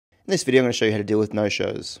In this video, I'm going to show you how to deal with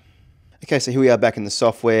no-shows. Okay, so here we are back in the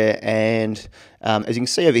software, and as you can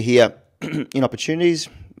see over here, in opportunities,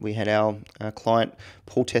 we had our client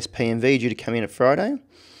Paul Test PMV due to come in at Friday.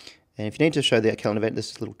 And if you need to show the calendar event,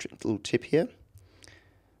 this is a little tip here.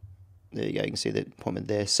 There you go, you can see the appointment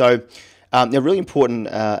there. So the really important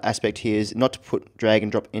aspect here is not to put drag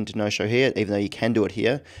and drop into no-show here, even though you can do it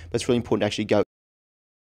here, but it's really important to actually go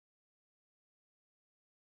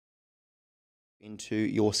into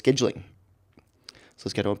your scheduling. So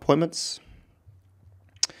let's go to appointments.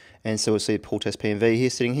 And so we'll see Paul Test PMV here,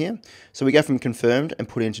 sitting here. So we go from confirmed and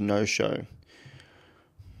put it into no-show.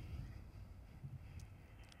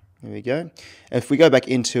 There we go. And if we go back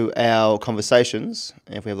into our conversations,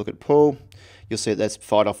 and if we have a look at Paul, you'll see that that's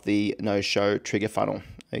fired off the no-show trigger funnel.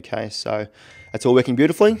 Okay, so that's all working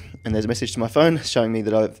beautifully. And there's a message to my phone showing me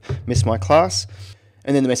that I've missed my class.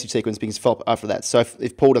 And then the message sequence begins to follow up after that. So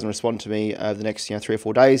if Paul doesn't respond to me over the next 3 or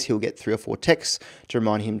 4 days, he'll get 3 or 4 texts to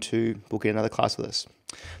remind him to book in another class with us.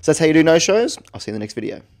 So that's how you do no-shows. I'll see you in the next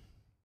video.